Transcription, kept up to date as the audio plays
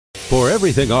For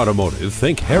everything automotive,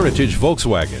 think Heritage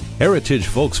Volkswagen. Heritage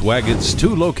Volkswagen's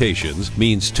 2 locations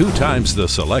means 2 times the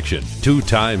selection, 2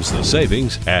 times the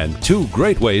savings, and 2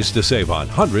 great ways to save on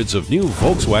hundreds of new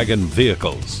Volkswagen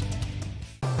vehicles.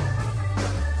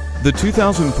 The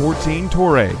 2014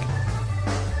 Touareg.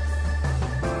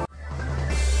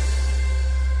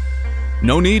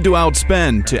 No need to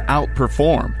outspend to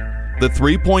outperform. The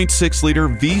 3.6-liter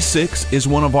V6 is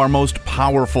one of our most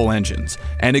powerful engines,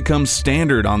 and it comes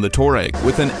standard on the Touareg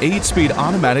with an 8-speed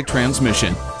automatic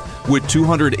transmission. With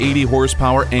 280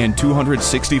 horsepower and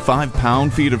 265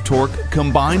 pound-feet of torque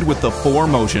combined with the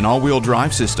 4-motion all-wheel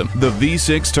drive system, the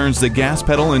V6 turns the gas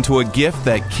pedal into a gift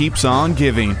that keeps on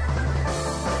giving.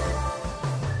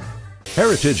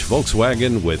 Heritage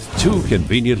Volkswagen with 2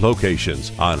 convenient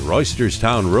locations on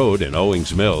Roysterstown Road in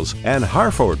Owings Mills and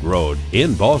Harford Road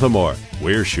in Baltimore.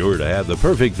 We're sure to have the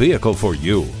perfect vehicle for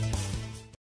you.